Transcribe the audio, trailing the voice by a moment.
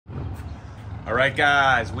All right,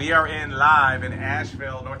 guys, we are live in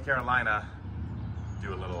Asheville, North Carolina.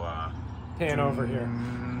 Do a little pan over here.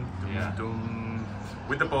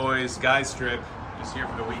 With the boys, guys trip, just here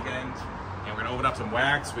for the weekend. And we're gonna open up some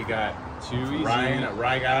wax. We got Ryan, a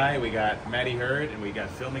Rye Guy, we got Matty Hurd, and we got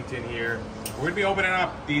Filmington here. We're gonna be opening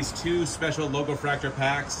up these two special Logofractor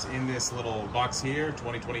packs in this little box here,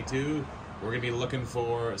 2022. We're gonna be looking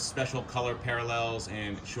for special color parallels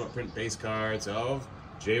and short print base cards of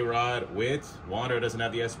J-Rod, Witt. Wander doesn't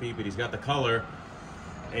have the SP, but he's got the color.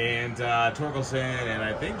 And Torkelson, and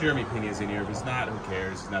I think Jeremy Pena's in here. If he's not, who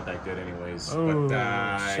cares? He's not that good anyways. Oh,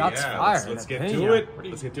 but shots fired. Let's get to it. What are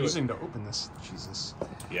you Let's get to using it. to open this? Jesus.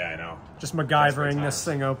 Yeah, I know. Just MacGyvering this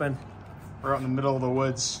thing open. We're out in the middle of the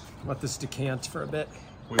woods. Let this decant for a bit.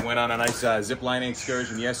 We went on a nice zip lining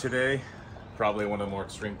excursion yesterday. Probably one of the more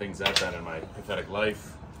extreme things I've done in my pathetic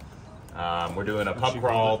life. We're doing a pub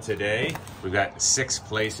crawl today. We've got 6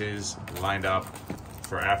 places lined up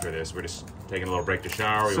for after this. We're just taking a little break to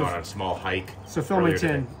shower. We went on a small hike. So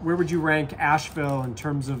Filmington, where would you rank Asheville in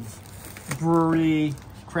terms of brewery,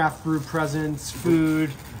 craft brew presence,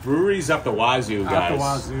 food? Breweries up the wazoo, guys. Up the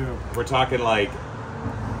wazoo. We're talking like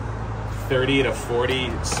 30 to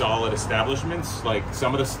 40 solid establishments. Like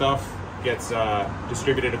some of the stuff gets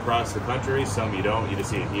distributed across the country, some you don't, you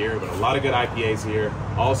just see it here, but a lot of good IPAs here.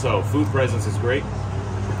 Also, food presence is great.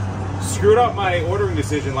 Screwed up my ordering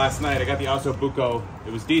decision last night. I got the Osso Bucco.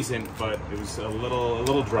 It was decent, but it was a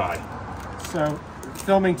little dry. So,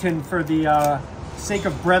 Filmington, for the sake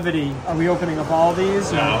of brevity, are we opening up all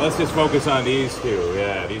these? No, let's just focus on these two.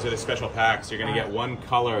 Yeah, these are the special packs. You're gonna get one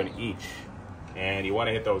color in each, and you want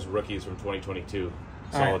to hit those rookies from 2022.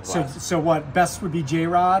 Solid class. So what? Best would be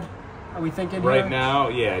J-Rod. Are we thinking right here? now?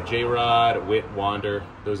 Yeah, J-Rod, Witt, Wander.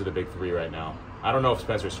 Those are the big 3 right now. I don't know if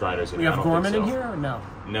Spencer Strider's in here. We have Gorman in here or no?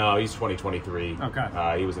 No, he's 2023.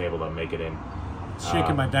 Okay. He wasn't able to make it in.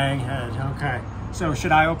 Shaking my dang head. Okay. So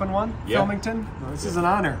should I open one, yeah. Filmington? Well, this is an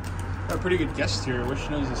honor. Got a pretty good guest here. Wish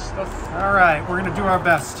knows his stuff. All right, we're gonna do our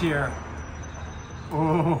best here.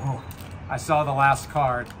 Oh, I saw the last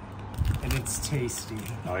card, and it's tasty.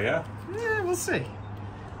 Oh yeah? Yeah, we'll see.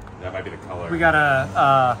 That might be the color. We got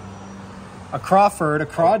a Crawford, a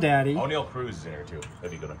Crawdaddy. O'Neal Cruz is in here too.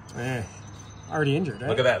 That'd be good one. Already injured, right?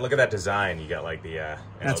 Look at that design. You got like the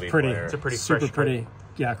that's MLB pretty. player. It's a pretty super fresh pretty.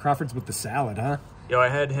 Yeah, Crawford's with the salad, huh? Yo, I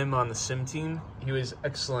had him on the sim team. He was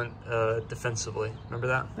excellent defensively. Remember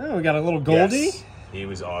that? Oh, we got a little Goldie. Yes. He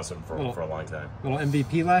was awesome for a long time. Little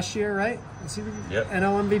MVP last year, right? Is he the Yep.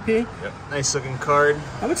 NL MVP? Yep. Nice looking card.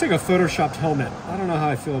 That looks like a photoshopped helmet. I don't know how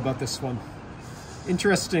I feel about this one.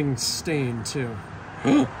 Interesting stain, too.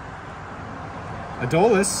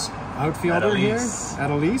 Adolis, outfielder here.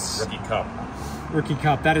 Adolis. Rookie Cup. Rookie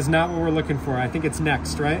Cup. That is not what we're looking for. I think it's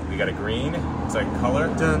next, right? We got a green. It's like color.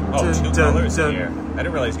 Dun, Oh, dun, 2 dun, colors dun. in here. I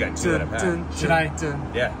didn't realize you got 2 in a pack. Should I?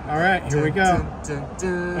 Yeah. All right, here we go.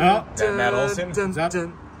 Matt Olson. Is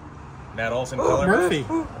that Matt Olson color. Murphy?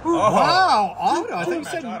 Oh. Wow, auto. I think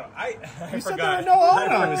you said I you said forgot. there were no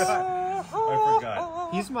autos. I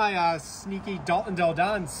forgot. He's my sneaky Dalton Del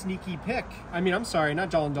Don sneaky pick. I mean, I'm sorry, not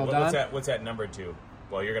Dalton Del Don. What's that number 2?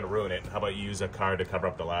 Well, you're gonna ruin it. How about you use a card to cover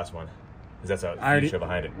up the last one? Because that's a feature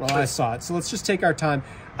behind it. Well, I saw it. So let's just take our time.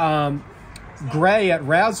 Gray at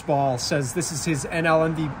Razball says this is his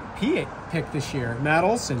NL MVP pick this year. Matt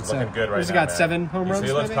Olson. He's looking good right he's now. got man. 7 home runs.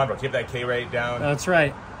 He looks maybe? comfortable. Keep that K rate down. That's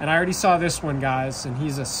right. And I already saw this one, guys. And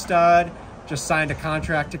he's a stud. Just signed a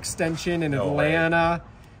contract extension in Atlanta.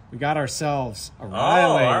 We got ourselves a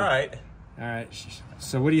Riley. Oh, all right. All right.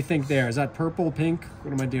 So what do you think there? Is that purple, pink?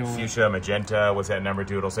 What am I dealing with? Fuchsia, magenta. What's that number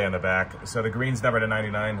 2? It'll say on the back. So the green's number to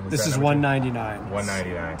 99. This is 199.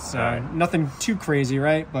 199. So nothing too crazy,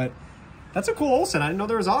 right? But that's a cool Olsen. I didn't know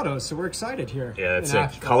there was autos, so we're excited here. Yeah, it's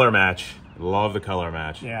a color match. Love the color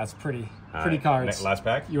match. Yeah, it's pretty Right. cards. Last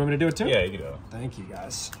pack? You want me to do it too? Yeah, you can do it. Thank you,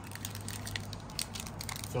 guys.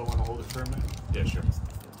 So I want to hold it for a minute. Yeah, sure.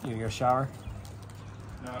 You gonna go shower?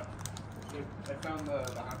 No. I found the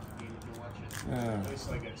hockey game if you watch it. Yeah. At least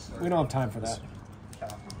I get started. We don't have time for that.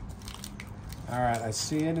 All right, I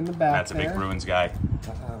see it in the back. That's a big Bruins guy.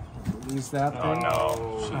 Use that Oh, thing. no.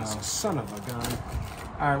 Oh, son of a gun.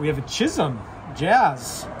 All right, we have a Chisholm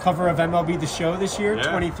Jazz cover of MLB The Show this year, Yeah.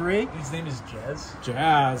 23. His name is Jazz.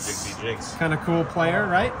 Jazz. Jigsy Jigs. Kind of cool player,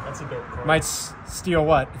 right? That's a dope card. Might steal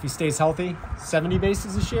what if he stays healthy? 70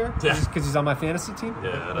 bases this year? Yeah. Because he's on my fantasy team.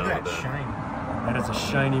 Yeah, Look at that shine. That is a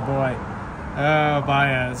shiny boy. Oh,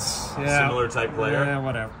 Baez. Yeah. Similar type player. Yeah,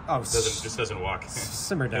 whatever. Oh, Just doesn't walk.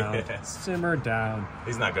 simmer down. Yeah. Simmer down.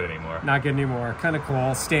 He's not good anymore. Not good anymore. Kind of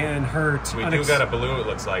cool. Stan hurt. We do got a balloon, it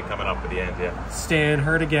looks like, coming up at the end, yeah. Stan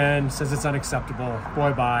hurt again. Says it's unacceptable.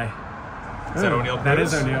 Boy, bye. Is that O'Neal Cruz? That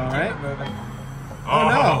is O'Neal, right?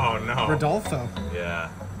 Oh, no. Rodolfo. Yeah.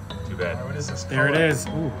 Too bad. What is this? There it is.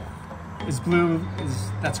 Ooh. Is blue,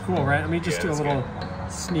 that's cool, right? Let me just do a little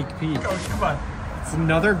sneak peek. Oh, come on. It's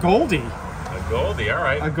another Goldie. A Goldie, all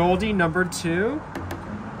right. A Goldie number 2.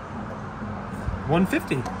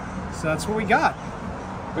 150. So that's what we got.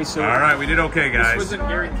 Wait, so All right, we did okay, guys. this wasn't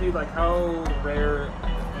guaranteed. Like, how rare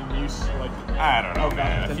in use? Like, I don't know,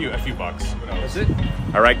 man. A few bucks. Who knows? is it?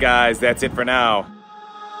 All right, guys, that's it for now.